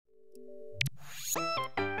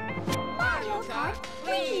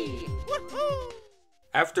Yay! Woohoo!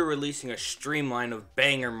 After releasing a streamline of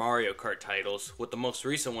banger Mario Kart titles, with the most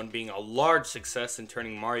recent one being a large success in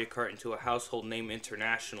turning Mario Kart into a household name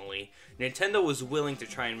internationally, Nintendo was willing to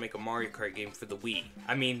try and make a Mario Kart game for the Wii.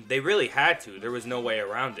 I mean, they really had to, there was no way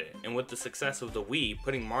around it, and with the success of the Wii,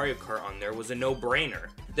 putting Mario Kart on there was a no-brainer.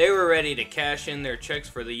 They were ready to cash in their checks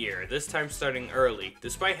for the year, this time starting early.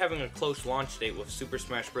 Despite having a close launch date with Super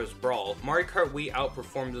Smash Bros. Brawl, Mario Kart Wii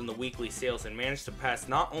outperformed in the weekly sales and managed to pass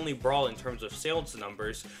not only Brawl in terms of sales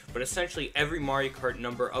numbers, but essentially every Mario Kart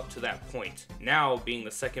number up to that point, now being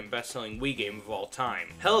the second best-selling Wii game of all time.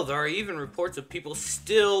 Hell, there are even reports of people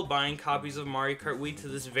still buying copies of Mario Kart Wii to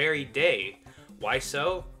this very day. Why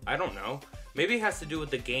so? I don't know. Maybe it has to do with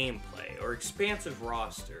the gameplay, or expansive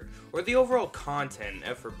roster, or the overall content and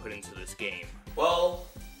effort put into this game. Well,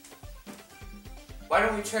 why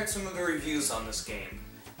don't we check some of the reviews on this game?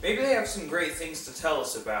 Maybe they have some great things to tell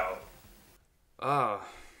us about.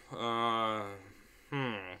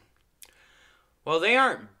 Well, they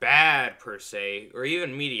aren't bad per se, or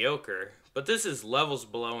even mediocre, but this is levels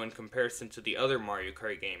below in comparison to the other Mario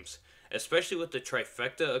Kart games. Especially with the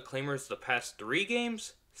trifecta acclaimers the past 3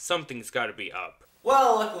 games, something's gotta be up.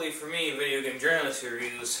 Well, luckily for me, video game journalist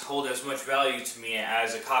reviews hold as much value to me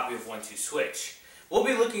as a copy of 1-2-Switch. We'll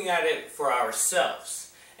be looking at it for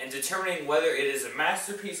ourselves, and determining whether it is a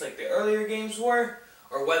masterpiece like the earlier games were,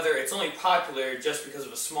 or whether it's only popular just because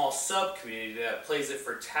of a small sub-community that plays it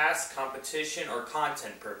for task, competition, or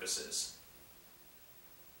content purposes.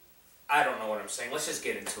 I don't know what I'm saying, let's just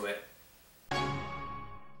get into it.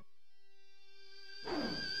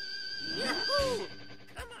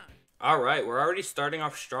 Alright, we're already starting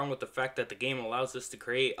off strong with the fact that the game allows us to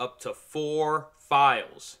create up to 4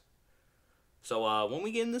 files. So, when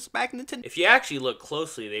we get in this back Nintendo... If you actually look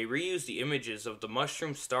closely, they reused the images of the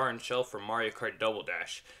mushroom, star, and shell from Mario Kart Double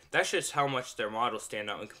Dash. That's just how much their models stand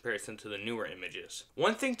out in comparison to the newer images.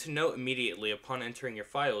 One thing to note immediately upon entering your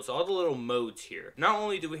file is all the little modes here. Not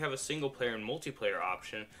only do we have a single player and multiplayer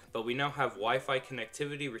option, but we now have Wi-Fi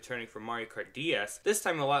connectivity returning from Mario Kart DS, this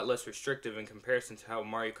time a lot less restrictive in comparison to how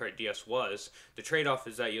Mario Kart DS was. The trade-off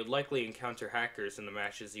is that you'll likely encounter hackers in the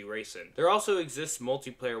matches you race in. There also exists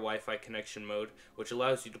multiplayer Wi-Fi connection mode, which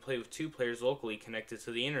allows you to play with 2 players locally connected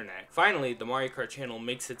to the internet. Finally, the Mario Kart channel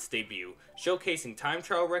makes its debut, showcasing time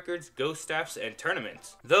trial records, ghost staffs, and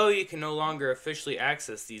tournaments. Though you can no longer officially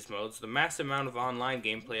access these modes, the massive amount of online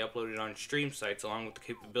gameplay uploaded on stream sites along with the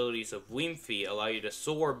capabilities of Wiimfi allow you to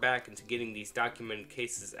soar back into getting these documented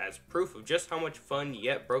cases as proof of just how much fun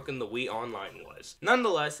yet broken the Wii Online was.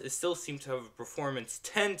 Nonetheless, it still seemed to have a performance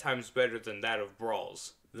 10 times better than that of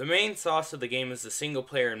Brawl's. The main sauce of the game is the single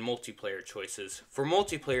player and multiplayer choices. For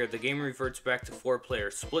multiplayer, the game reverts back to 4-player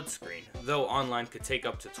split screen, though online could take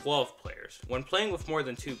up to 12 players. When playing with more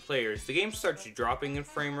than 2 players, the game starts dropping in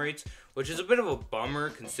frame rates, which is a bit of a bummer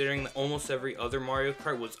considering that almost every other Mario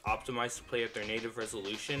Kart was optimized to play at their native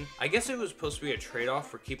resolution. I guess it was supposed to be a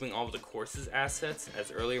trade-off for keeping all of the course's assets,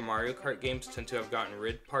 as earlier Mario Kart games tend to have gotten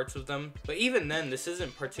rid parts of them. But even then, this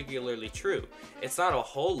isn't particularly true. It's not a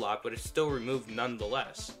whole lot, but it's still removed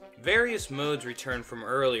nonetheless. Various modes return from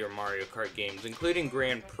earlier Mario Kart games, including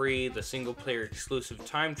Grand Prix, the single-player exclusive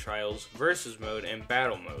time trials, Versus mode, and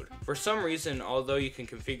Battle mode. For some reason, although you can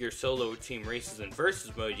configure solo or team races in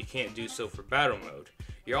Versus mode, you can't do so for Battle mode.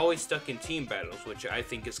 You're always stuck in team battles, which I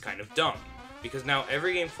think is kind of dumb, because now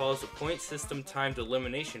every game follows a point system timed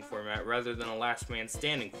elimination format rather than a last man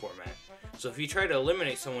standing format. So if you try to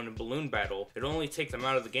eliminate someone in Balloon Battle, it'll only take them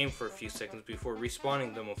out of the game for a few seconds before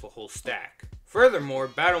respawning them with a whole stack. Furthermore,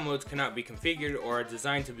 battle modes cannot be configured or are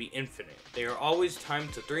designed to be infinite. They are always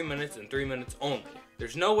timed to 3 minutes and 3 minutes only.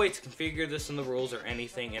 There's no way to configure this in the rules or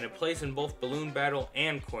anything, and it plays in both Balloon Battle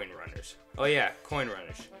and Coin Runners. Oh yeah, Coin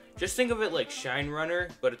Runners. Just think of it like Shine Runner,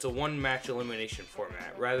 but it's a one-match elimination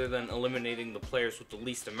format, rather than eliminating the players with the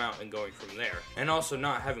least amount and going from there, and also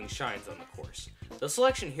not having shines on the course. The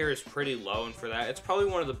selection here is pretty low, and for that, it's probably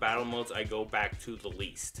one of the battle modes I go back to the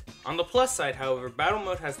least. On the plus side, however, battle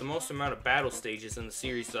mode has the most amount of battle stages in the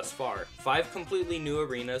series thus far, 5 completely new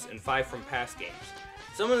arenas and 5 from past games.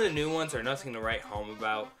 Some of the new ones are nothing to write home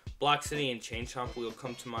about. Block City and Chain Chomp will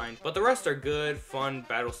come to mind, but the rest are good, fun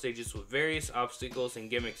battle stages with various obstacles and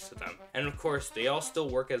gimmicks to them. And of course, they all still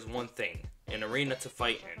work as one thing, an arena to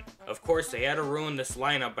fight in. Of course, they had to ruin this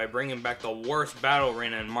lineup by bringing back the worst battle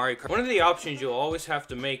arena in Mario Kart. One of the options you'll always have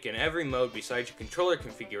to make in every mode besides your controller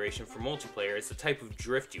configuration for multiplayer is the type of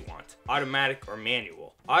drift you want, automatic or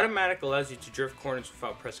manual. Automatic allows you to drift corners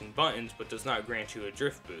without pressing buttons, but does not grant you a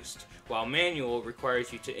drift boost, while manual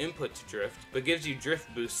requires you to input to drift, but gives you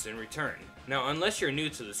drift boosts in return. Now, unless you're new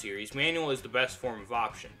to the series, manual is the best form of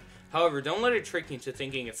option. However, don't let it trick you into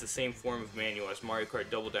thinking it's the same form of manual as Mario Kart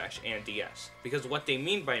Double Dash and DS, because what they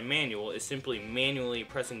mean by manual is simply manually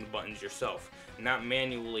pressing the buttons yourself, not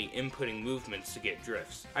manually inputting movements to get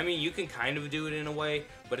drifts. I mean, you can kind of do it in a way,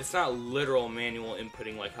 but it's not literal manual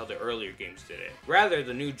inputting like how the earlier games did it. Rather,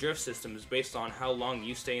 the new drift system is based on how long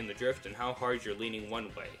you stay in the drift and how hard you're leaning one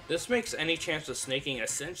way. This makes any chance of snaking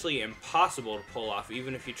essentially impossible to pull off,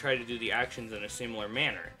 even if you try to do the actions in a similar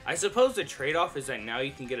manner. I suppose the trade-off is that now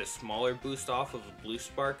you can get a smaller boost off of a blue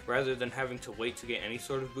spark, rather than having to wait to get any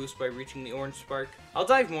sort of boost by reaching the orange spark. I'll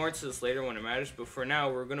dive more into this later when it matters, but for now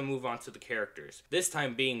we're going to move on to the characters. This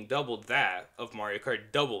time being double that of Mario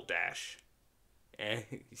Kart Double Dash.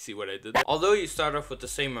 You see what I did there? Although you start off with the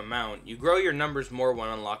same amount, you grow your numbers more when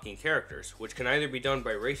unlocking characters, which can either be done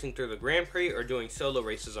by racing through the Grand Prix or doing solo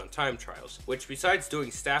races on time trials, which besides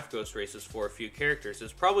doing staff ghost races for a few characters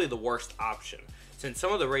is probably the worst option, since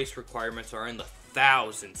some of the race requirements are in the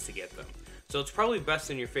thousands to get them. So it's probably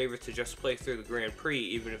best in your favor to just play through the Grand Prix,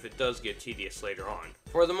 even if it does get tedious later on.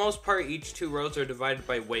 For the most part, each two rows are divided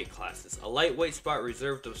by weight classes. A lightweight spot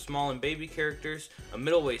reserved of small and baby characters, a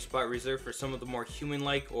middleweight spot reserved for some of the more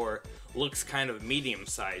human-like or looks kind of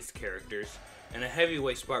medium-sized characters, and a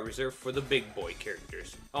heavyweight spot reserved for the big boy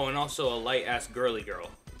characters. Oh, and also a light-ass girly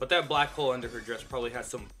girl. But that black hole under her dress probably has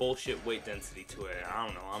some bullshit weight density to it. I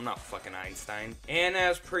don't know, I'm not fucking Einstein. And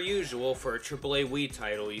as per usual, for a AAA Wii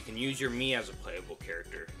title, you can use your Mii as a playable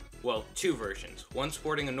character. Well, two versions. One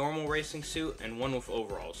sporting a normal racing suit, and one with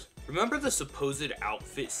overalls. Remember the supposed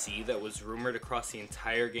Outfit C that was rumored across the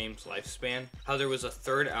entire game's lifespan? How there was a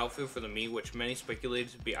third outfit for the Mii which many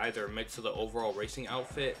speculated to be either a mix of the overall racing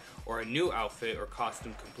outfit, or a new outfit or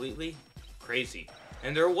costume completely? Crazy.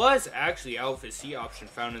 And there was actually Outfit C option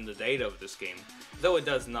found in the data of this game, though it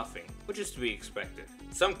does nothing, which is to be expected.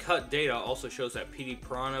 Some cut data also shows that PD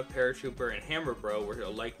Piranha, Paratrooper, and Hammer Bro were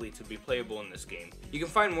likely to be playable in this game. You can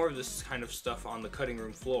find more of this kind of stuff on the cutting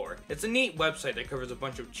room floor. It's a neat website that covers a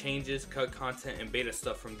bunch of changes, cut content, and beta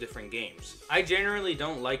stuff from different games. I generally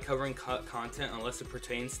don't like covering cut content unless it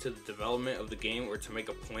pertains to the development of the game or to make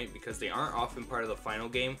a point, because they aren't often part of the final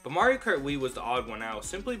game, but Mario Kart Wii was the odd one out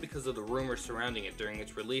simply because of the rumors surrounding it during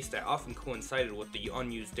its release that often coincided with the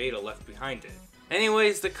unused data left behind it.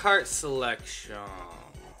 Anyways, the kart selection.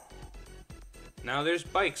 Now there's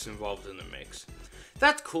bikes involved in the mix.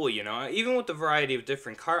 That's cool, you know, even with the variety of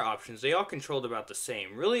different kart options, they all controlled about the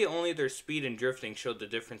same. Really, only their speed and drifting showed the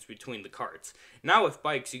difference between the karts. Now with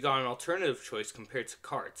bikes, you got an alternative choice compared to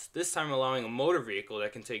karts, this time allowing a motor vehicle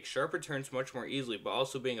that can take sharper turns much more easily, but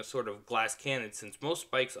also being a sort of glass cannon, since most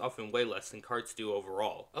bikes often weigh less than karts do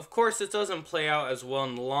overall. Of course, it doesn't play out as well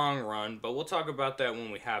in the long run, but we'll talk about that when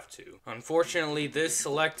we have to. Unfortunately, this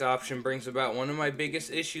select option brings about one of my biggest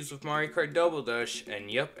issues with Mario Kart Double Dash, and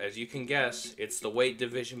yep, as you can guess, it's the weight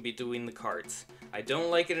division between the karts. I don't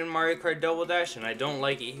like it in Mario Kart Double Dash, and I don't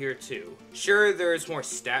like it here too. Sure, there is more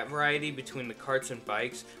stat variety between the karts and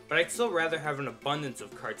bikes, but I'd still rather have an abundance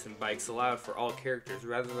of karts and bikes allowed for all characters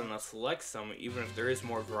rather than a select sum, even if there is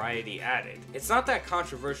more variety added. It's not that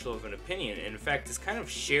controversial of an opinion, and in fact it's kind of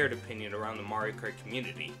shared opinion around the Mario Kart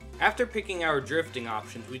community. After picking our drifting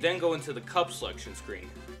options, we then go into the cup selection screen.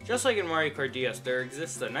 Just like in Mario Kart DS, there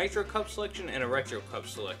exists a Nitro Cup selection and a Retro Cup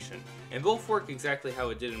selection, and both work exactly how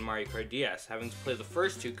it did in Mario Kart DS, having to play the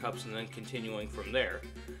first two cups and then continuing from there.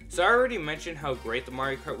 So I already mentioned how great the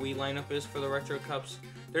Mario Kart Wii lineup is for the Retro Cups.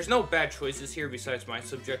 There's no bad choices here besides my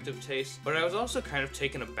subjective taste, but I was also kind of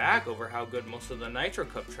taken aback over how good most of the Nitro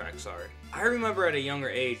Cup tracks are. I remember at a younger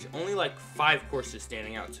age, only like 5 courses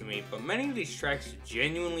standing out to me, but many of these tracks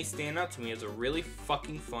genuinely stand out to me as a really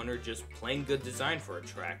fucking fun or just plain good design for a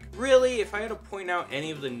track. Really, if I had to point out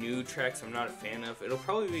any of the new tracks I'm not a fan of, it'll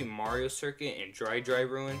probably be Mario Circuit and Dry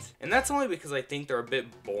Ruins, and that's only because I think they're a bit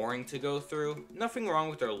boring to go through. Nothing wrong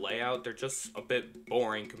with their layout, they're just a bit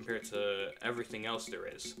boring compared to everything else there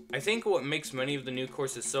is. I think what makes many of the new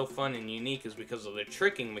courses so fun and unique is because of the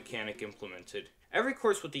tricking mechanic implemented. Every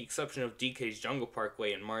course with the exception of DK's Jungle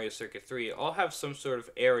Parkway and Mario Circuit 3 all have some sort of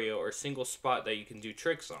area or single spot that you can do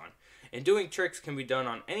tricks on. And doing tricks can be done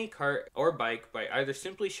on any kart or bike by either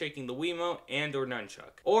simply shaking the Wiimote and or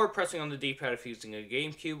nunchuck, or pressing on the D-pad if using a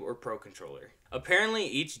GameCube or Pro Controller. Apparently,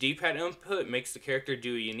 each D-pad input makes the character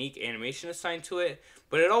do a unique animation assigned to it,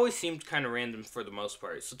 but it always seemed kinda random for the most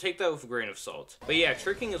part, so take that with a grain of salt. But yeah,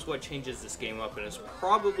 tricking is what changes this game up, and is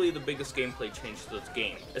probably the biggest gameplay change to this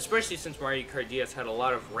game, especially since Mario Kart DS had a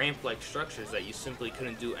lot of ramp-like structures that you simply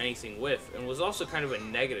couldn't do anything with, and was also kind of a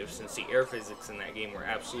negative since the air physics in that game were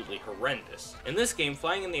absolutely horrendous. In this game,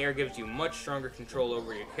 flying in the air gives you much stronger control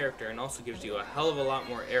over your character and also gives you a hell of a lot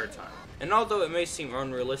more air time. And although it may seem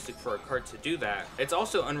unrealistic for a kart to do that, it's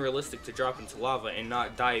also unrealistic to drop into lava and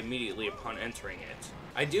not die immediately upon entering it.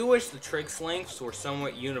 I do wish the trick's lengths were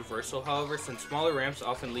somewhat universal, however, since smaller ramps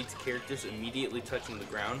often lead to characters immediately touching the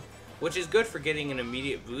ground, which is good for getting an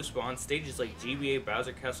immediate boost, but on stages like GBA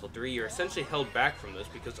Bowser Castle 3, you're essentially held back from this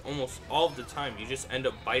because almost all of the time you just end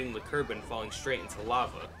up biting the curb and falling straight into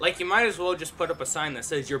lava. Like, you might as well just put up a sign that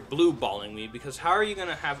says you're blue balling me, because how are you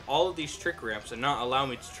gonna have all of these trick ramps and not allow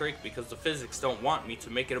me to trick because the physics don't want me to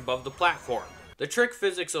make it above the platform? The trick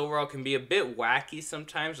physics overall can be a bit wacky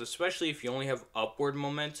sometimes, especially if you only have upward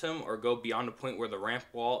momentum or go beyond a point where the ramp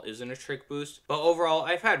wall isn't a trick boost. But overall,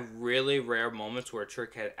 I've had really rare moments where a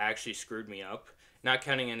trick had actually screwed me up, not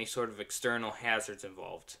counting any sort of external hazards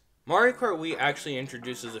involved. Mario Kart Wii actually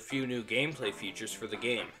introduces a few new gameplay features for the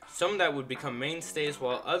game, some that would become mainstays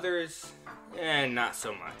while others, not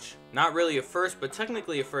so much. Not really a first, but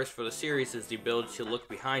technically a first for the series is the ability to look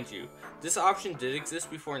behind you. This option did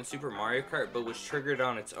exist before in Super Mario Kart, but was triggered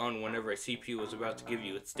on its own whenever a CPU was about to give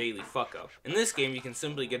you its daily fuck up. In this game, you can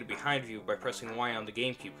simply get a behind view by pressing Y on the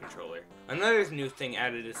GameCube controller. Another new thing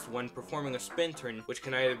added is when performing a spin turn, which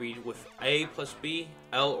can either be with A plus B,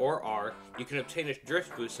 L, or R, you can obtain a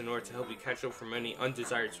drift boost in order to help you catch up from any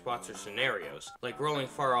undesired spots or scenarios, like rolling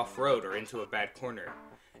far off road or into a bad corner.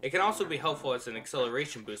 It can also be helpful as an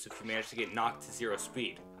acceleration boost if you manage to get knocked to 0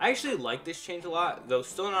 speed. I actually like this change a lot, though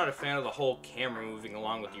still not a fan of the whole camera moving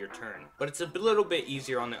along with your turn, but it's a little bit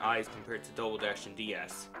easier on the eyes compared to Double Dash and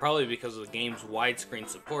DS. Probably because of the game's widescreen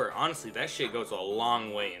support. Honestly, that shit goes a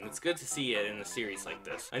long way, and it's good to see it in a series like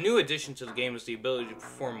this. A new addition to the game is the ability to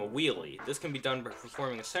perform a wheelie. This can be done by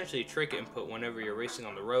performing essentially a trick input whenever you're racing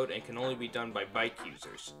on the road and can only be done by bike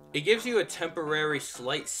users. It gives you a temporary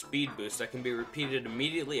slight speed boost that can be repeated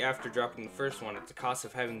immediately after dropping the first one at the cost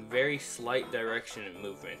of having very slight direction and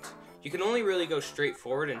movement. You can only really go straight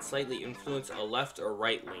forward and slightly influence a left or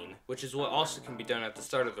right lean, which is what also can be done at the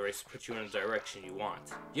start of the race to put you in the direction you want.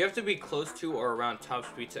 You have to be close to or around top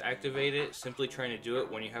speed to activate it. Simply trying to do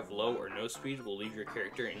it when you have low or no speed will leave your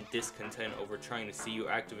character in discontent over trying to see you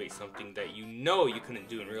activate something that you know you couldn't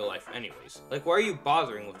do in real life anyways. Like, why are you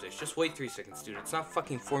bothering with this? Just wait 3 seconds, dude. It's not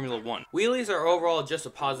fucking Formula 1. Wheelies are overall just a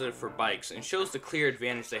positive for bikes and shows the clear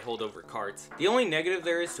advantage they hold over karts. The only negative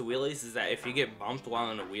there is to wheelies is that if you get bumped while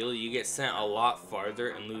in a wheelie, you get sent a lot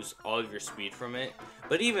farther and lose all of your speed from it.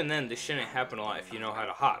 But even then, this shouldn't happen a lot if you know how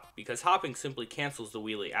to hop, because hopping simply cancels the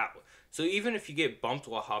wheelie out. So even if you get bumped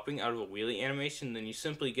while hopping out of a wheelie animation, then you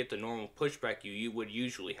simply get the normal pushback you would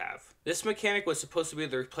usually have. This mechanic was supposed to be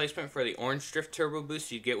the replacement for the orange drift turbo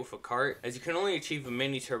boost you get with a kart, as you can only achieve a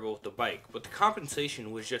mini turbo with the bike, but the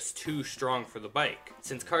compensation was just too strong for the bike.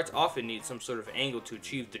 Since karts often need some sort of angle to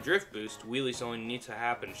achieve the drift boost, wheelies only need to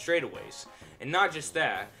happen straightaways. And not just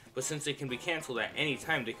that, but since they can be cancelled at any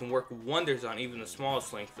time, they can work wonders on even the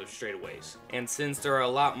smallest length of straightaways. And since there are a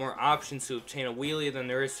lot more options to obtain a wheelie than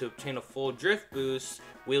there is to obtain a full drift boost,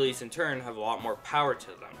 wheelies in turn have a lot more power to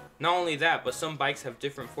them. Not only that, but some bikes have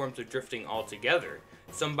different forms of drifting altogether.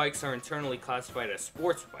 Some bikes are internally classified as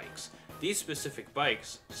sports bikes. These specific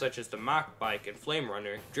bikes, such as the Mach bike and Flame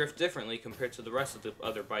Runner, drift differently compared to the rest of the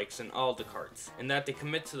other bikes in all the karts, in that they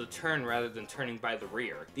commit to the turn rather than turning by the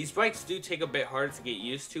rear. These bikes do take a bit harder to get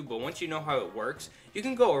used to, but once you know how it works, you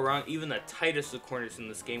can go around even the tightest of corners in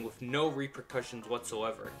this game with no repercussions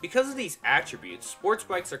whatsoever. Because of these attributes, sports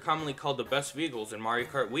bikes are commonly called the best vehicles in Mario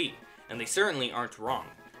Kart Wii, and they certainly aren't wrong.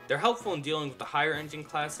 They're helpful in dealing with the higher engine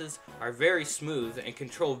classes, are very smooth, and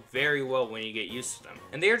control very well when you get used to them.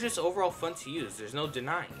 And they are just overall fun to use, there's no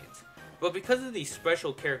denying it. But because of these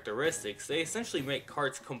special characteristics, they essentially make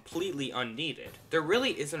karts completely unneeded. There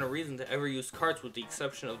really isn't a reason to ever use karts with the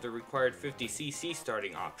exception of the required 50cc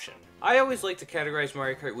starting option. I always like to categorize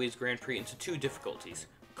Mario Kart Wii's Grand Prix into 2 difficulties: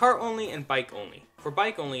 kart only and bike only. For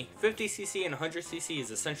bike only, 50cc and 100cc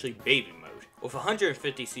is essentially baby mode, with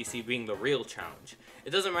 150cc being the real challenge.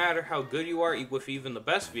 It doesn't matter how good you are with even the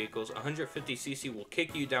best vehicles, 150cc will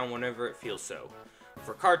kick you down whenever it feels so.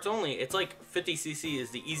 For karts only, it's like 50cc is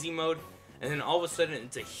the easy mode, and then all of a sudden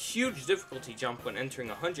it's a huge difficulty jump when entering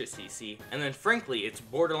 100cc, and then frankly it's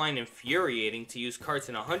borderline infuriating to use karts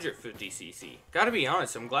in 150cc. Gotta be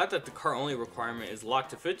honest, I'm glad that the kart only requirement is locked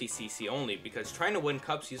to 50cc only, because trying to win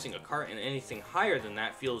cups using a kart in anything higher than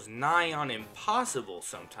that feels nigh on impossible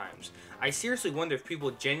sometimes. I seriously wonder if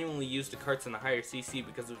people genuinely use the karts in the higher cc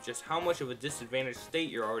because of just how much of a disadvantaged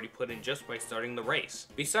state you're already put in just by starting the race.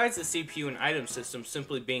 Besides the CPU and item system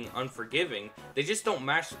simply being unforgiving, they just don't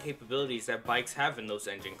match the capabilities that bikes have in those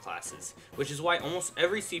engine classes, which is why almost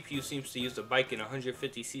every CPU seems to use a bike in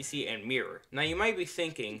 150cc and mirror. Now you might be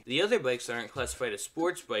thinking, the other bikes that aren't classified as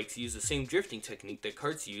sports bikes use the same drifting technique that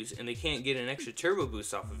karts use and they can't get an extra turbo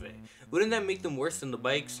boost off of it. Wouldn't that make them worse than the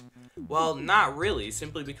bikes? Well, not really,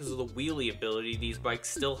 simply because of the wheelie ability these bikes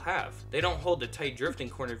still have. They don't hold the tight drifting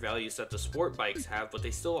corner values that the sport bikes have, but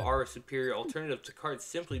they still are a superior alternative to karts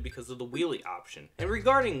simply because of the wheelie option. And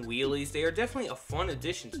regarding wheelies, they are definitely a fun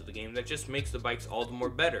addition to the game that just makes the bikes all the more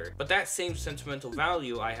better. But that same sentimental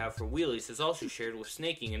value I have for wheelies is also shared with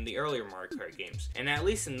snaking in the earlier Mario Kart games. And at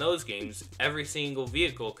least in those games, every single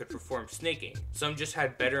vehicle could perform snaking. Some just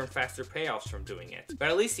had better and faster payoffs from doing it. But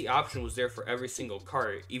at least the option was there for every single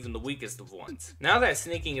kart, even the weakest of ones. Now that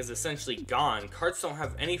snaking is essentially gone, karts don't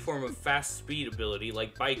have any form of fast speed ability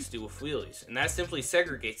like bikes do with wheelies, and that simply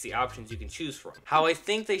segregates the options you can choose from. How I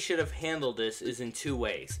think they should have handled this is in two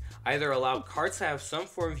ways. Either allow karts to have some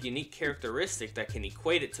form of unique characteristic that can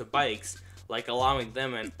equate it to bikes, like allowing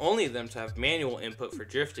them and only them to have manual input for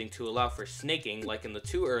drifting to allow for snaking like in the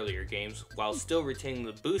two earlier games, while still retaining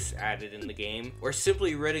the boosts added in the game, or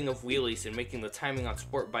simply ridding of wheelies and making the timing on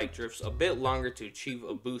sport bike drifts a bit longer to achieve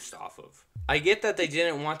a boost off of. I get that they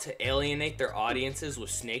didn't want to alienate their audiences with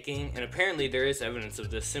snaking, and apparently there is evidence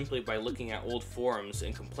of this simply by looking at old forums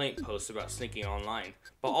and complaint posts about snaking online.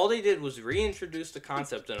 But all they did was reintroduce the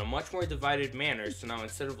concept in a much more divided manner, so now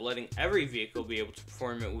instead of letting every vehicle be able to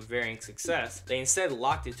perform it with varying success, they instead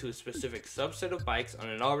locked it to a specific subset of bikes on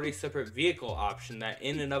an already separate vehicle option that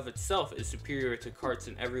in and of itself is superior to karts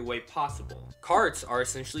in every way possible. Karts are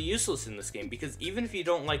essentially useless in this game because even if you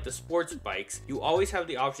don't like the sports bikes, you always have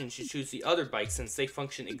the option to choose the other bikes since they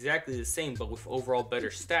function exactly the same but with overall better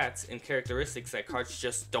stats and characteristics that karts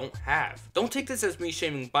just don't have. Don't take this as me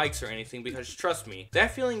shaming bikes or anything, because trust me,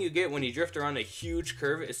 that feeling you get when you drift around a huge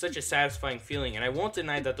curve is such a satisfying feeling, and I won't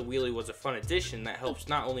deny that the wheelie was a fun addition that helps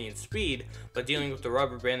not only in speed, but dealing with the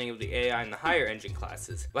rubber banding of the AI in the higher engine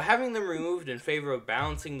classes. But having them removed in favor of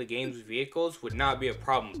balancing the game's vehicles would not be a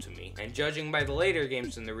problem to me, and judging by the later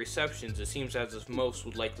games and the receptions, it seems as if most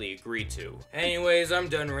would likely agree to. Anyways, I'm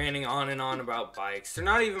done ranting on and on about bikes. They're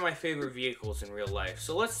not even my favorite vehicles in real life,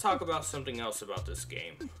 so let's talk about something else about this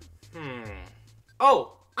game.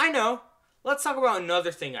 Oh, I know! Let's talk about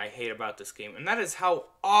another thing I hate about this game, and that is how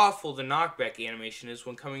awful the knockback animation is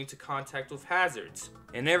when coming into contact with hazards.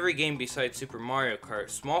 In every game besides Super Mario Kart,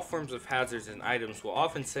 small forms of hazards and items will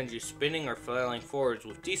often send you spinning or flailing forwards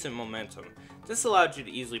with decent momentum. This allowed you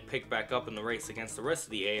to easily pick back up in the race against the rest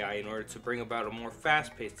of the AI in order to bring about a more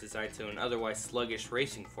fast-paced design to an otherwise sluggish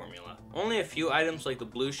racing formula. Only a few items like the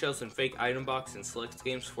blue shells and fake item box in select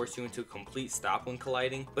games force you into a complete stop when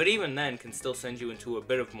colliding, but even then can still send you into a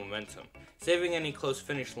bit of momentum, saving any close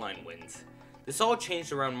finish line wins. This all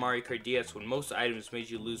changed around Mario Kart DS when most items made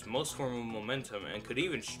you lose most form of momentum and could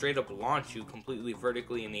even straight up launch you completely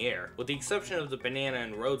vertically in the air, with the exception of the banana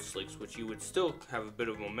and road slicks, which you would still have a bit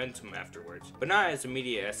of momentum afterwards, but not as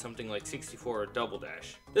immediate as something like 64 or Double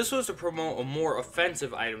Dash. This was to promote a more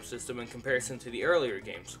offensive item system in comparison to the earlier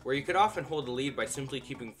games, where you could often hold the lead by simply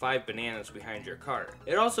keeping 5 bananas behind your car.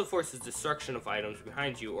 It also forces destruction of items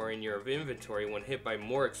behind you or in your inventory when hit by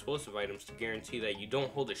more explosive items to guarantee that you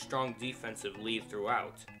don't hold a strong defensive lead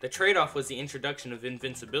throughout. The trade-off was the introduction of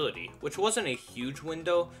invincibility, which wasn't a huge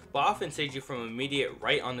window, but often saved you from immediate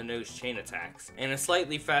right-on-the-nose chain attacks, and a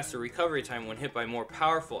slightly faster recovery time when hit by more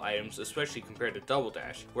powerful items, especially compared to Double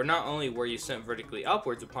Dash, where not only were you sent vertically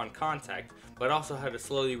upwards upon contact, but also had to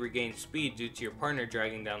slowly regain speed due to your partner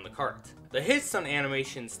dragging down the cart. The hit stun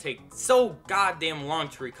animations take so goddamn long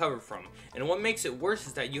to recover from, and what makes it worse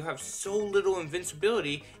is that you have so little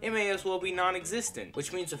invincibility, it may as well be non-existent,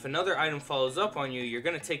 which means if another item follows up on you, you're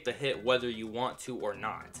gonna take the hit whether you want to or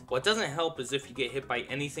not. What doesn't help is if you get hit by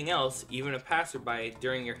anything else, even a passerby,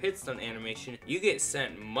 during your hit stun animation, you get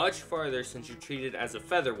sent much farther since you're treated as a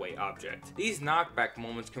featherweight object. These knockback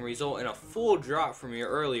moments can result in a full drop from your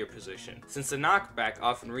earlier position, since the knockback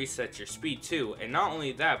often resets your speed too, and not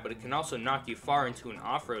only that, but it can also knock you far into an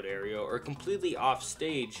off-road area or completely off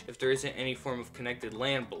stage if there isn't any form of connected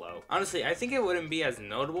land below. Honestly, I think it wouldn't be as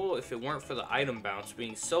notable if it weren't for the item bounce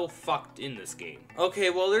being so fucked in this game.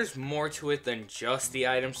 Okay, well there's more to it than just the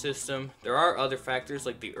item system. There are other factors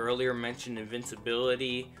like the earlier mentioned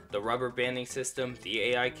invincibility, the rubber banding system, the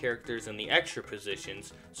AI characters, and the extra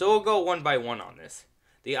positions, so we'll go one by one on this.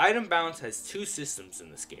 The item balance has two systems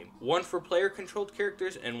in this game, one for player-controlled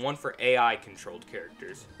characters and one for AI-controlled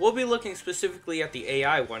characters. We'll be looking specifically at the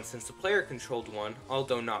AI one since the player-controlled one,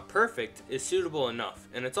 although not perfect, is suitable enough,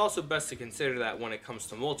 and it's also best to consider that when it comes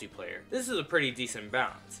to multiplayer. This is a pretty decent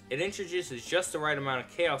balance. It introduces just the right amount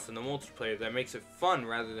of chaos in the multiplayer that makes it fun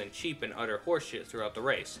rather than cheap and utter horseshit throughout the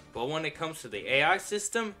race. But when it comes to the AI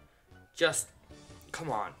system, just,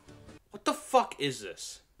 come on. What the fuck is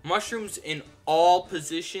this? Mushrooms in all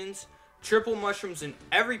positions, triple mushrooms in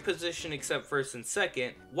every position except first and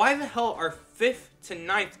second. Why the hell are 5th to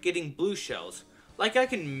 9th getting blue shells? Like, I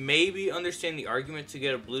can maybe understand the argument to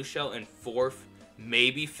get a blue shell in 4th,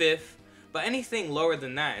 maybe 5th, but anything lower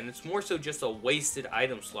than that, and it's more so just a wasted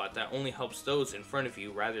item slot that only helps those in front of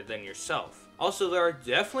you rather than yourself. Also, there are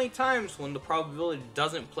definitely times when the probability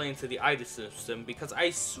doesn't play into the item system, because I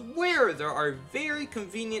swear there are very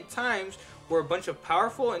convenient times where a bunch of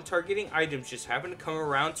powerful and targeting items just happen to come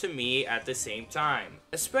around to me at the same time.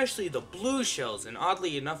 Especially the blue shells and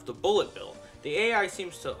oddly enough the bullet bill. The AI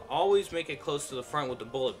seems to always make it close to the front with the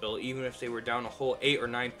bullet bill even if they were down a whole 8 or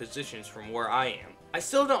 9 positions from where I am. I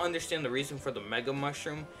still don't understand the reason for the Mega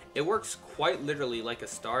Mushroom. It works quite literally like a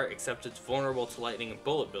star, except it's vulnerable to lightning and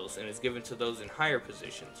bullet bills and is given to those in higher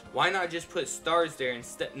positions. Why not just put stars there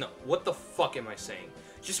instead? No, what the fuck am I saying?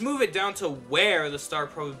 Just move it down to where the star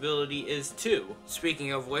probability is too.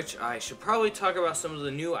 Speaking of which, I should probably talk about some of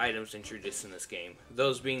the new items introduced in this game.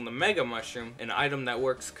 Those being the Mega Mushroom, an item that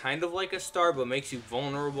works kind of like a star but makes you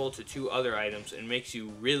vulnerable to 2 other items and makes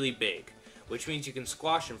you really big, which means you can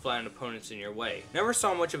squash and flatten opponents in your way. Never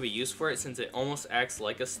saw much of a use for it since it almost acts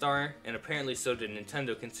like a star, and apparently so did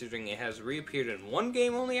Nintendo considering it has reappeared in one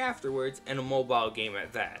game only afterwards, and a mobile game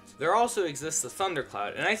at that. There also exists the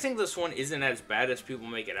Thundercloud, and I think this one isn't as bad as people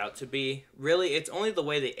make it out to be. Really, it's only the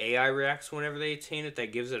way the AI reacts whenever they attain it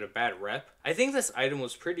that gives it a bad rep. I think this item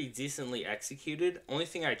was pretty decently executed. Only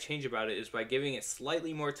thing I'd change about it is by giving it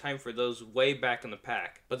slightly more time for those way back in the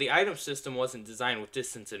pack. But the item system wasn't designed with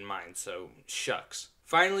distance in mind, so shucks.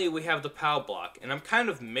 Finally, we have the POW block, and I'm kind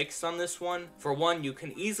of mixed on this one. For one, you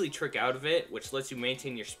can easily trick out of it, which lets you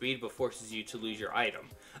maintain your speed but forces you to lose your item.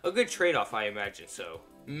 A good trade-off, I imagine so.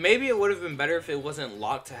 Maybe it would have been better if it wasn't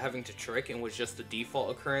locked to having to trick and was just the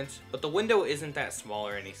default occurrence, but the window isn't that small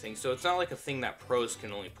or anything, so it's not like a thing that pros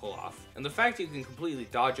can only pull off. And the fact you can completely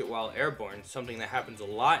dodge it while airborne, something that happens a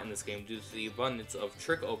lot in this game due to the abundance of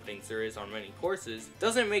trick openings there is on many courses,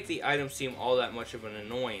 doesn't make the item seem all that much of an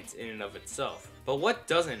annoyance in and of itself. But what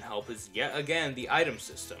doesn't help is yet again the item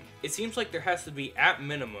system. It seems like there has to be at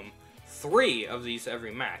minimum 3 of these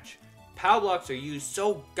every match. POW blocks are used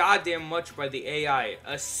so goddamn much by the AI,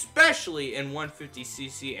 especially in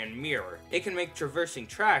 150cc and mirror. It can make traversing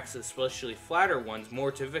tracks, especially flatter ones,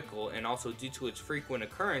 more difficult, and also due to its frequent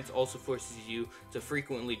occurrence also forces you to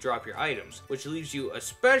frequently drop your items, which leaves you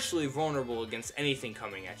especially vulnerable against anything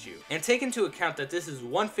coming at you. And take into account that this is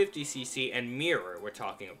 150cc and mirror we're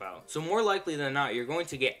talking about, so more likely than not you're going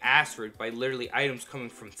to get ass-rigged by literally items coming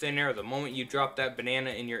from thin air the moment you drop that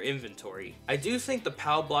banana in your inventory. I do think the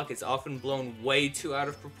POW block is often blown way too out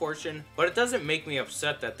of proportion, but it doesn't make me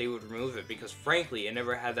upset that they would remove it because frankly it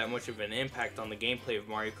never had that much of an impact on the gameplay of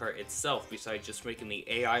Mario Kart itself besides just making the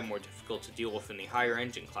AI more difficult to deal with in the higher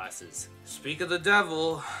engine classes. Speak of the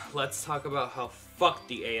devil, let's talk about how fucked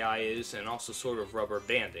the AI is and also sort of rubber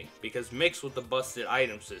banding, because mixed with the busted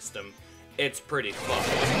item system, it's pretty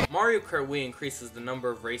fucked. Mario Kart Wii increases the number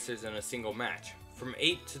of racers in a single match, from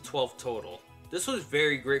 8 to 12 total. This was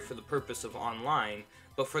very great for the purpose of online,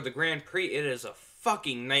 but for the Grand Prix, it is a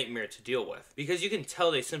fucking nightmare to deal with, because you can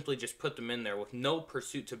tell they simply just put them in there with no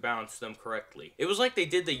pursuit to balance them correctly. It was like they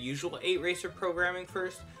did the usual 8 racer programming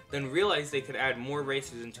first, then realized they could add more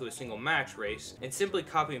racers into a single match race, and simply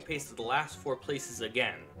copy and pasted the last 4 places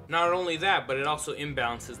again. Not only that, but it also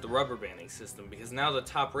imbalances the rubber banding system, because now the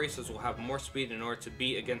top racers will have more speed in order to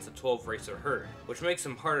beat against a 12 racer herd, which makes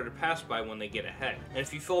them harder to pass by when they get ahead. And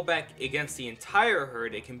if you fall back against the entire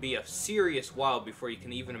herd, it can be a serious while before you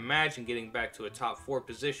can even imagine getting back to a top 4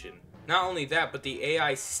 position. Not only that, but the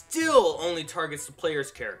AI still only targets the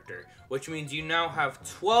player's character, which means you now have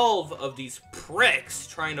 12 of these pricks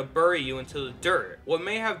trying to bury you into the dirt. What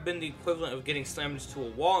may have been the equivalent of getting slammed into a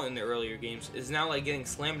wall in the earlier games is now like getting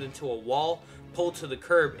slammed into a wall, pulled to the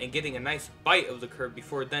curb, and getting a nice bite of the curb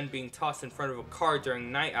before then being tossed in front of a car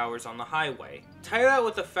during night hours on the highway. Tie that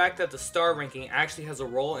with the fact that the star ranking actually has a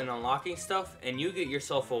role in unlocking stuff, and you get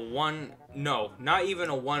yourself a 1 No, not even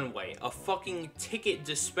a one-way. A fucking ticket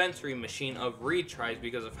dispensary machine of retries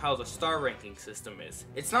because of how the star ranking system is.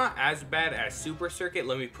 It's not as bad as Super Circuit,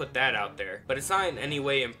 let me put that out there, but it's not in any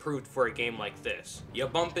way improved for a game like this. You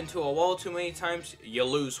bump into a wall too many times, you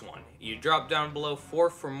lose one. You drop down below 4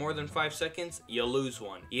 for more than 5 seconds, you lose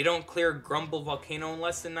one. You don't clear Grumble Volcano in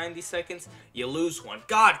less than 90 seconds, you lose one.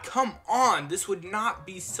 God, come on! This would not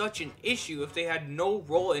be such an issue if they had no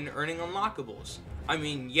role in earning unlockables. I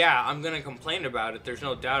mean, yeah, I'm gonna complain about it, there's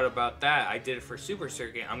no doubt about that. I did it for Super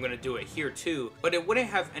Circuit, I'm gonna do it here too. But it wouldn't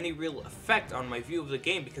have any real effect on my view of the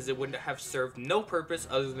game because it would have served no purpose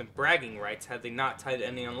other than bragging rights had they not tied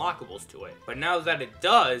any unlockables to it. But now that it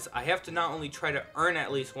does, I have to not only try to earn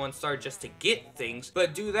at least 1 star just to get things,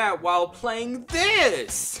 but do that while playing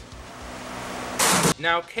this!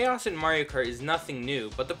 Now, chaos in Mario Kart is nothing new,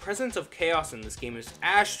 but the presence of chaos in this game is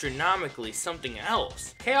astronomically something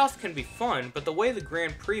else. Chaos can be fun, but the way the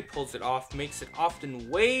Grand Prix pulls it off makes it often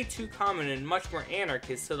way too common and much more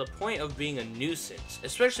anarchist to the point of being a nuisance,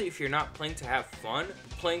 especially if you're not playing to have fun,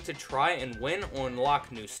 but playing to try and win or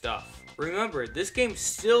unlock new stuff. Remember, this game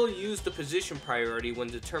still used the position priority when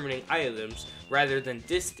determining items rather than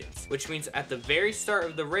distance, which means at the very start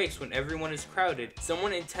of the race when everyone is crowded,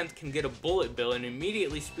 someone in 10th can get a bullet bill and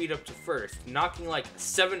immediately speed up to first, knocking like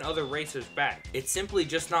 7 other racers back. It's simply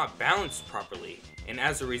just not balanced properly. And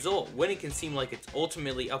as a result, winning can seem like it's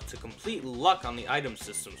ultimately up to complete luck on the item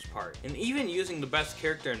system's part. And even using the best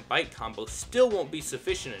character and bike combo still won't be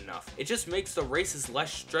sufficient enough. It just makes the races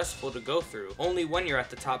less stressful to go through, only when you're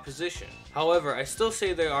at the top position. However, I still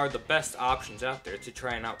say they are the best options out there to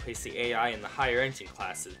try and outpace the AI in the higher engine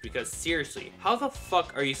classes, because seriously, how the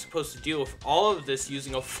fuck are you supposed to deal with all of this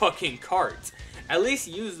using a fucking cart? At least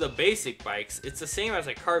use the basic bikes, it's the same as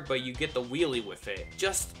a cart but you get the wheelie with it.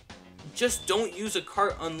 Just don't use a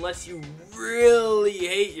cart unless you really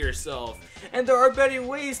hate yourself. And there are better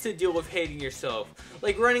ways to deal with hating yourself,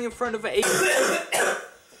 like running in front of a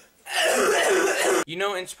You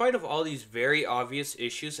know, in spite of all these very obvious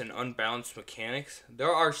issues and unbalanced mechanics,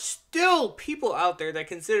 there are still people out there that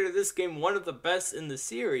consider this game one of the best in the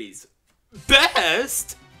series.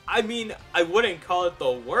 Best? I mean, I wouldn't call it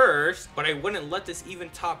the worst, but I wouldn't let this even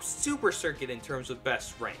top Super Circuit in terms of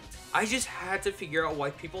best ranked. I just had to figure out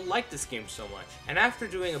why people like this game so much. And after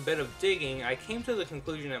doing a bit of digging, I came to the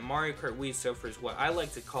conclusion that Mario Kart Wii suffers what I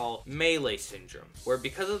like to call melee syndrome, where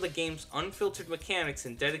because of the game's unfiltered mechanics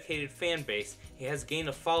and dedicated fan base, it has gained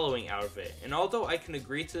a following out of it. And although I can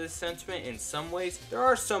agree to this sentiment in some ways, there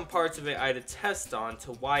are some parts of it I'd attest on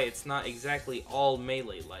to why it's not exactly all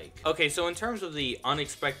melee-like. Okay, so in terms of the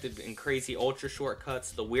unexpected and crazy ultra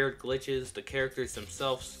shortcuts, the weird glitches, the characters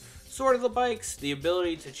themselves, sort of the bikes, the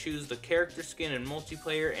ability to choose the character skin in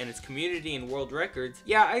multiplayer, and its community and world records,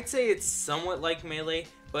 yeah, I'd say it's somewhat like Melee,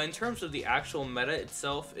 but in terms of the actual meta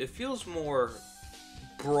itself, it feels more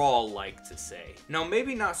Brawl-like to say. Now,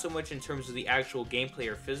 maybe not so much in terms of the actual gameplay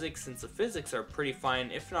or physics, since the physics are pretty fine,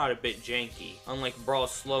 if not a bit janky, unlike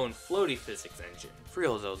Brawl's slow and floaty physics engine. For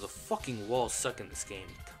real though, the fucking walls suck in this game.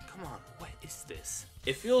 Come on, what is this?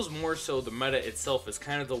 It feels more so the meta itself is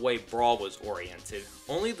kind of the way Brawl was oriented.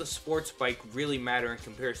 Only the sports bike really matter in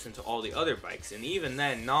comparison to all the other bikes, and even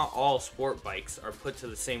then, not all sport bikes are put to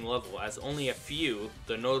the same level, as only a few,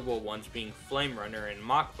 the notable ones being Flame Runner and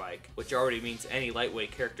Mach Bike, which already means any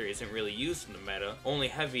lightweight character isn't really used in the meta, only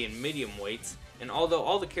heavy and medium weights. And although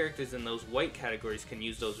all the characters in those white categories can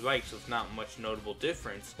use those bikes with not much notable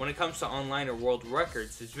difference, when it comes to online or world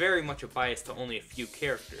records, there's very much a bias to only a few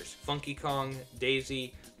characters. Funky Kong,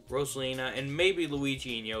 Daisy, Rosalina, and maybe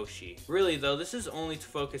Luigi and Yoshi. Really though, this is only to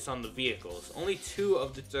focus on the vehicles. Only 2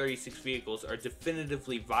 of the 36 vehicles are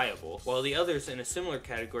definitively viable, while the others in a similar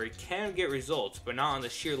category can get results, but not on the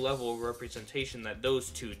sheer level of representation that those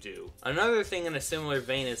 2 do. Another thing in a similar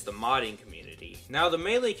vein is the modding community. Now, the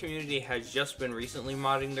Melee community has just been recently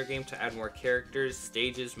modding their game to add more characters,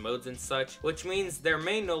 stages, modes, and such, which means there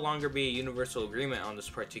may no longer be a universal agreement on this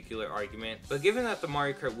particular argument, but given that the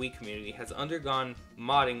Mario Kart Wii community has undergone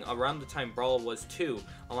modding around the time Brawl was too,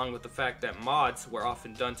 along with the fact that mods were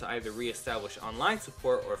often done to either re-establish online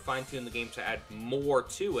support or fine-tune the game to add more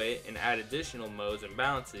to it and add additional modes and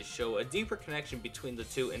balances, show a deeper connection between the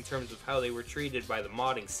two in terms of how they were treated by the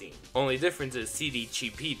modding scene. Only difference is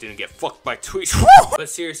CDGP didn't get fucked by tweets. But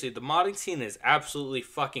seriously, the modding scene is absolutely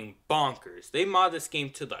fucking bonkers. They mod this game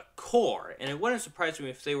to the core, and it wouldn't surprise me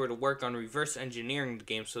if they were to work on reverse engineering the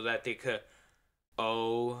game so that they could...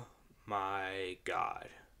 Oh my god.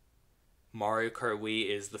 Mario Kart Wii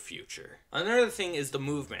is the future. Another thing is the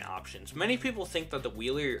movement options. Many people think that the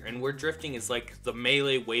wheelie or inward drifting is like the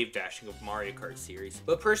melee wave dashing of Mario Kart series,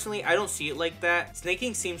 but personally I don't see it like that.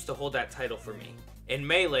 Snaking seems to hold that title for me. In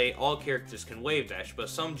Melee, all characters can wave dash, but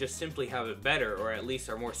some just simply have it better or at least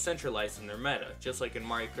are more centralized in their meta, just like in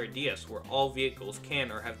Mario Kart DS where all vehicles can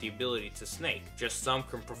or have the ability to snake, just some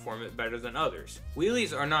can perform it better than others.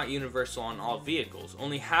 Wheelies are not universal on all vehicles,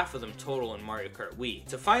 only half of them total in Mario Kart Wii.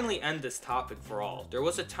 To finally end this topic for all, there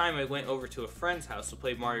was a time I went over to a friend's house to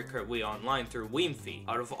play Mario Kart Wii online through Wiimfi.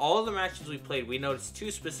 Out of all the matches we played, we noticed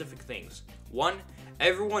two specific things. One,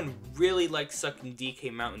 everyone really liked sucking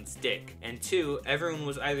DK Mountain's dick, and two, everyone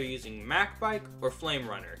was either using MacBike or Flame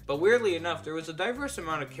Runner. But weirdly enough, there was a diverse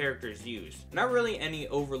amount of characters used. Not really any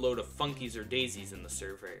overload of funkies or daisies in the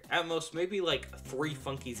server. At most, maybe like 3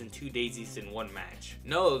 funkies and 2 daisies in one match.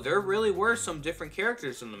 No, there really were some different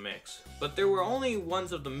characters in the mix, but there were only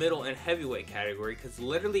ones of the middle and heavyweight category because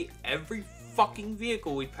literally every fucking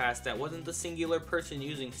vehicle we passed that wasn't the singular person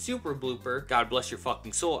using Super Blooper, God bless your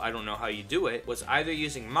fucking soul, I don't know how you do it, was either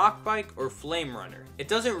using Mach Bike or Flame Runner. It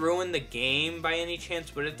doesn't ruin the game by any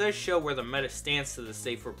chance, but it does show where the meta stands to this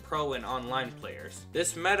day for pro and online players.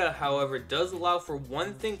 This meta, however, does allow for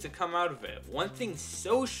one thing to come out of it. One thing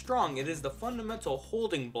so strong, it is the fundamental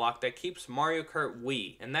holding block that keeps Mario Kart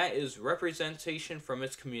Wii, and that is representation from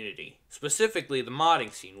its community. Specifically the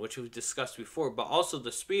modding scene, which we've discussed before, but also the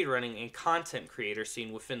speedrunning and content creator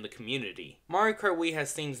scene within the community. Mario Kart Wii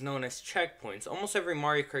has things known as checkpoints. Almost every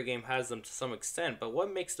Mario Kart game has them to some extent, but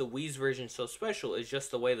what makes the Wii's version so special is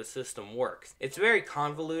just the way the system works. It's very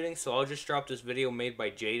convoluting, so I'll just drop this video made by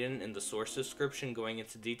Jaden in the source description going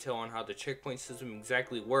into detail on how the checkpoint system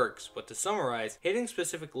exactly works, but to summarize, hitting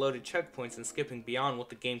specific loaded checkpoints and skipping beyond what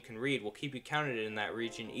the game can read will keep you counted in that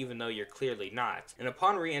region even though you're clearly not, and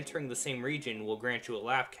upon re-entering the same region will grant you a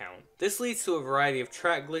lap count. This leads to a variety of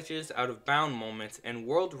track glitches, out of bounds moments, and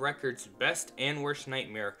world records best and worst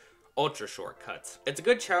nightmare, ultra shortcuts. It's a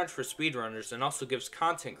good challenge for speedrunners and also gives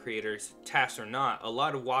content creators, tasks or not, a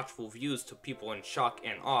lot of watchful views to people in shock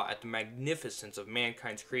and awe at the magnificence of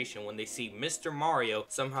mankind's creation when they see Mr. Mario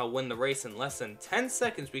somehow win the race in less than 10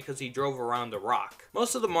 seconds because he drove around the rock.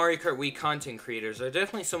 Most of the Mario Kart Wii content creators are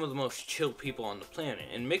definitely some of the most chill people on the planet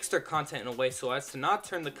and mix their content in a way so as to not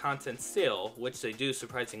turn the content stale, which they do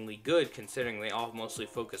surprisingly good considering they all mostly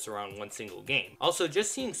focus around one single game. Also,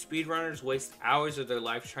 just seeing speedrunners waste hours of their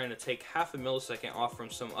life trying to take half a millisecond off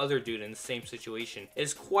from some other dude in the same situation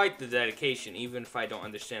is quite the dedication, even if I don't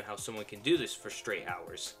understand how someone can do this for straight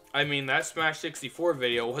hours. I mean, that Smash 64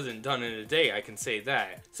 video wasn't done in a day, I can say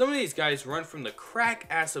that. Some of these guys run from the crack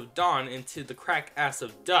ass of dawn into the crack ass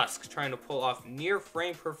of dusk trying to pull off near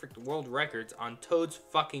frame perfect world records on Toad's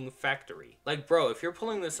fucking factory. Like bro, if you're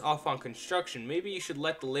pulling this off on construction, maybe you should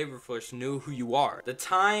let the labor force know who you are. The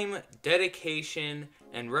time, dedication,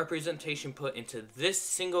 and representation put into this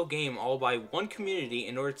single game all by one community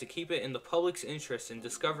in order to keep it in the public's interest in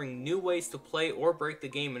discovering new ways to play or break the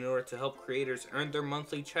game in order to help creators earn their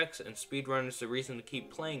monthly checks and speedrunners the reason to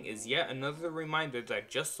keep playing is yet another reminder that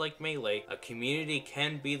just like Melee, a community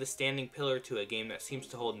can be the standing pillar to a game that seems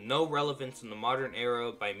to hold no relevance in the modern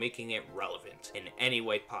era by making it relevant in any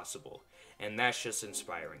way possible. And that's just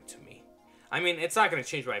inspiring to me. I mean, it's not going to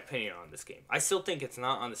change my opinion on this game. I still think it's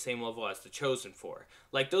not on the same level as The Chosen 4.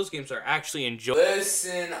 Like, those games are actually enjoyable.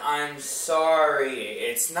 Listen, I'm sorry.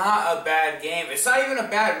 It's not a bad game. It's not even a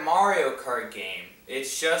bad Mario Kart game.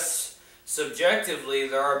 It's just, subjectively,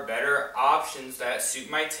 there are better options that suit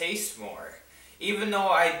my taste more. Even though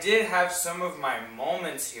I did have some of my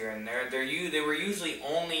moments here and there, they were usually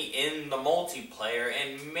only in the multiplayer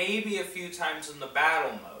and maybe a few times in the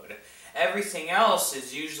battle mode. Everything else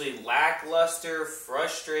is usually lackluster,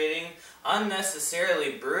 frustrating,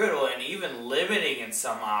 unnecessarily brutal, and even limiting in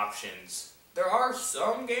some options. There are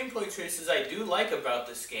some gameplay choices I do like about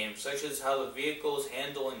this game, such as how the vehicles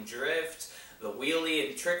handle and drift, the wheelie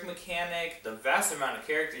and trick mechanic, the vast amount of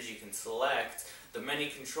characters you can select, the many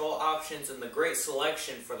control options, and the great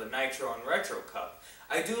selection for the Nitro and Retro Cup.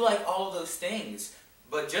 I do like all of those things.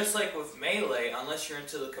 But just like with Melee, unless you're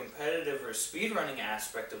into the competitive or speedrunning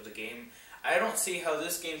aspect of the game, I don't see how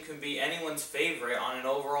this game can be anyone's favorite on an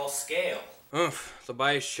overall scale. Oof, the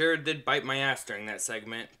bias sure did bite my ass during that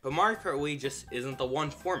segment, but Mario Kart Wii just isn't the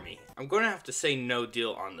one for me. I'm going to have to say no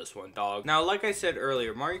deal on this one, dog. Now, like I said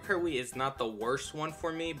earlier, Mario Kart Wii is not the worst one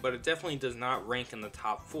for me, but it definitely does not rank in the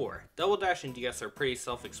top 4. Double Dash and DS are pretty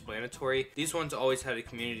self-explanatory. These ones always had a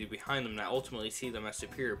community behind them that ultimately see them as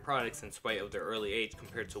superior products in spite of their early age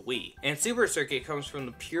compared to Wii. And Super Circuit comes from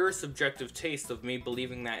the pure subjective taste of me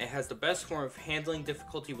believing that it has the best form of handling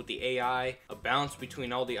difficulty with the AI, a balance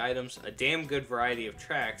between all the items, a damn good variety of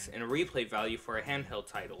tracks, and a replay value for a handheld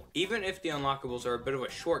title. Even if the unlockables are a bit of a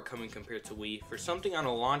shortcoming compared to Wii, for something on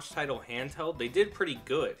a launch title handheld, they did pretty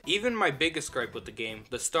good. Even my biggest gripe with the game,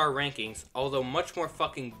 the star rankings, although much more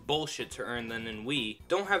fucking bullshit to earn than in Wii,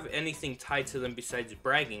 don't have anything tied to them besides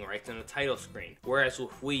bragging rights and a title screen. Whereas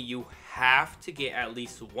with Wii, you have to get at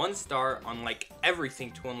least 1 star on like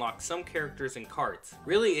everything to unlock some characters and carts.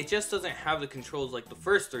 Really, it just doesn't have the controls like the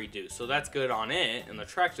first 3 do, so that's good on it, and the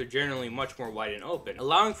tracks are generally much more wide and open,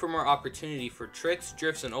 allowing for more opportunity for tricks,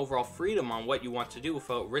 drifts, and overall freedom on what you want to do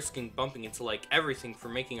without risking bumping into like everything for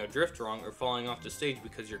making a drift wrong or falling off the stage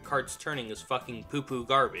because your cart's turning is fucking poo-poo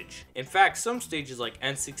garbage. In fact, some stages like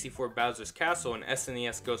N64 Bowser's Castle and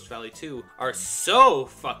SNES Ghost Valley 2 are so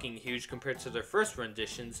fucking huge compared to their first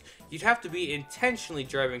renditions, you'd have to be intentionally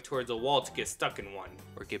driving towards a wall to get stuck in one,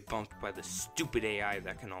 or get bumped by the stupid AI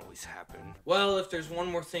that can always happen. Well, if there's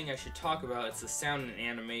one more thing I should talk about, it's the sound and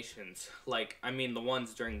animations. Like, I mean the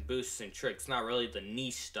ones during boosts and tricks, not really the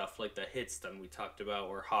niche stuff like the hits that we talked about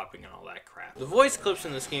or hopping and all that crap. The voice clips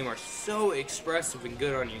in this game are so expressive and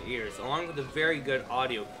good on your ears, along with a very good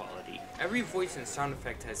audio quality. Every voice and sound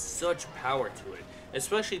effect has such power to it,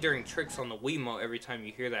 especially during tricks on the Wiimote every time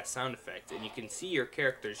you hear that sound effect, and you can see your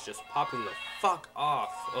characters just popping the fuck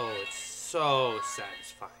off. Oh, it's so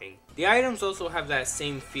satisfying. The items also have that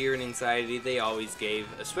same fear and anxiety they always gave,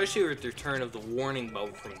 especially with the return of the warning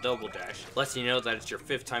bubble from Double Dash. Lets you know that it's your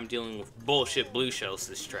 5th time dealing with bullshit blue shells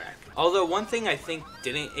this track. Although one thing I think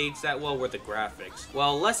didn't age that well were the graphics.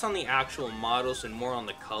 While less on the actual models and more on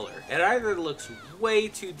the color. It either looks way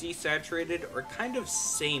too desaturated or kind of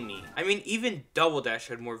samey. I mean, even Double Dash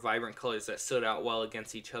had more vibrant colors that stood out well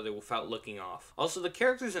against each other without looking off. Also, the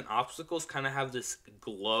characters and obstacles kind of have this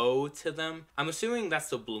glow to them. I'm assuming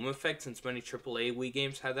that's the bloom effect since many AAA Wii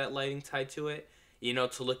games had that lighting tied to it, you know,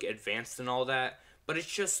 to look advanced and all that, but it's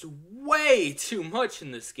just way too much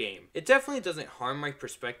in this game. It definitely doesn't harm my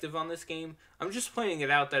perspective on this game, I'm just pointing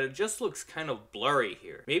it out that it just looks kind of blurry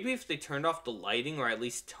here. Maybe if they turned off the lighting or at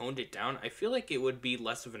least toned it down, I feel like it would be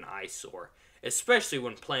less of an eyesore, especially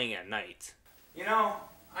when playing at night. You know,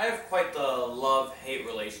 I have quite the love-hate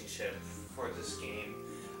relationship for this game.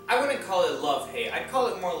 I wouldn't call it love-hate, I'd call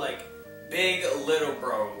it more like big little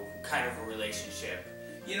bro kind of a relationship.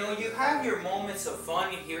 You know, you have your moments of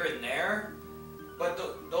fun here and there, but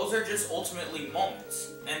those are just ultimately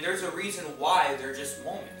moments. And there's a reason why they're just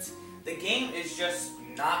moments. The game is just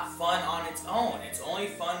not fun on its own. It's only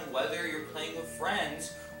fun whether you're playing with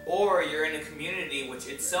friends or you're in a community, which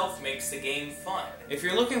itself makes the game fun. If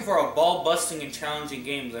you're looking for a ball-busting and challenging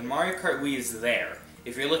game, then Mario Kart Wii is there.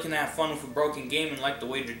 If you're looking to have fun with a broken game and like the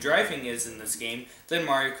way the driving is in this game, then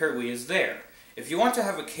Mario Kart Wii is there. If you want to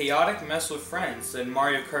have a chaotic mess with friends, then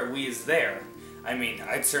Mario Kart Wii is there. I mean,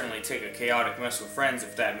 I'd certainly take a chaotic mess with friends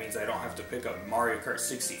if that means I don't have to pick up Mario Kart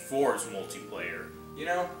 64's multiplayer. You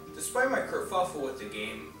know, despite my kerfuffle with the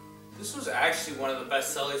game, this was actually one of the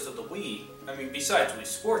best sellers of the Wii. I mean, besides Wii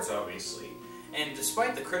Sports, obviously. And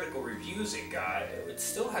despite the critical reviews it got, it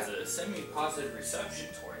still has a semi-positive reception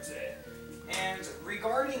towards it. And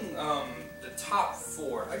regarding the top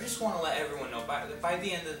 4, I just want to let everyone know, by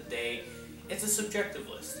the end of the day, it's a subjective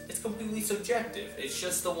list. It's completely subjective. It's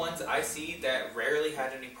just the ones I see that rarely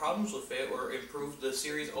had any problems with it or improved the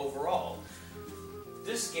series overall.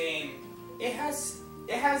 This game, it has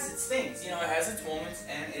its things, you know, it has its moments,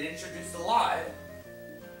 and it introduced a lot.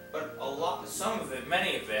 But some of it,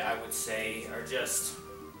 many of it, I would say, are just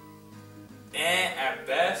at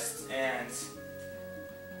best, and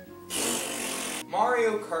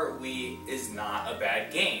Mario Kart Wii is not a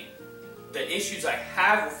bad game. The issues I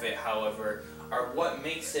have with it, however, are what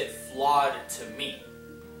makes it flawed to me.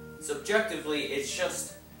 Subjectively, it's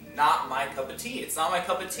just not my cup of tea. It's not my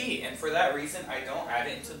cup of tea, and for that reason, I don't add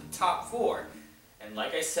it into the top 4. And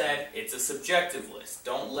like I said, it's a subjective list.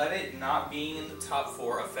 Don't let it not being in the top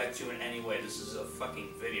 4 affect you in any way. This is a fucking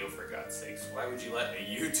video, for God's sakes. Why would you let a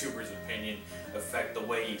YouTuber's opinion affect the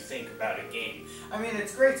way you think about a game? I mean,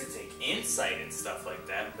 it's great to take insight and stuff like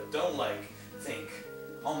that, but don't, like, think,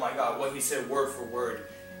 oh my god, what he said word for word,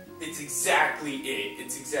 it's exactly it.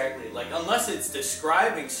 It's exactly it. Like, unless it's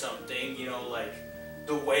describing something, you know, like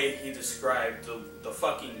the way he described the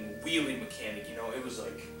fucking wheelie mechanic, you know, it was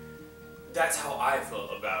like, that's how I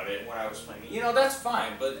felt about it when I was playing it. You know, that's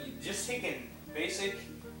fine, but just taking basic,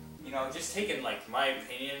 you know, just taking like my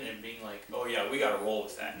opinion and being like, oh yeah, we gotta roll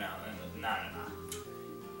with that. No.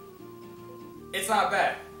 It's not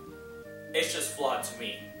bad. It's just flawed to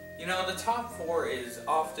me. You know, the top 4 is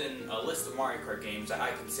often a list of Mario Kart games that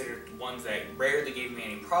I consider ones that rarely gave me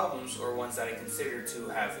any problems, or ones that I consider to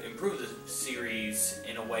have improved the series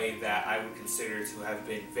in a way that I would consider to have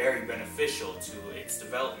been very beneficial to its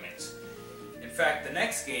development. In fact, the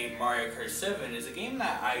next game, Mario Kart 7, is a game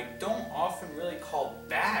that I don't often really call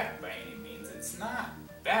bad by any means. It's not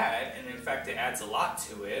bad, and in fact it adds a lot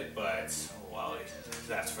to it, but, well,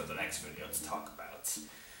 that's for the next video to talk about.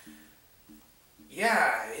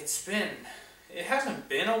 Yeah, it hasn't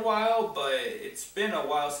been a while, but it's been a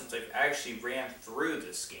while since I've actually ran through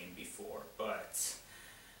this game before, but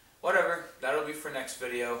whatever, that'll be for next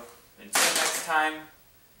video. Until next time,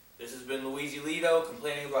 this has been Luigi Lido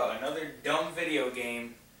complaining about another dumb video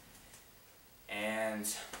game,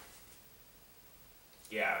 and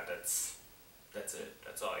yeah, that's it.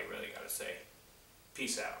 That's all I really gotta say.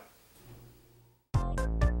 Peace out.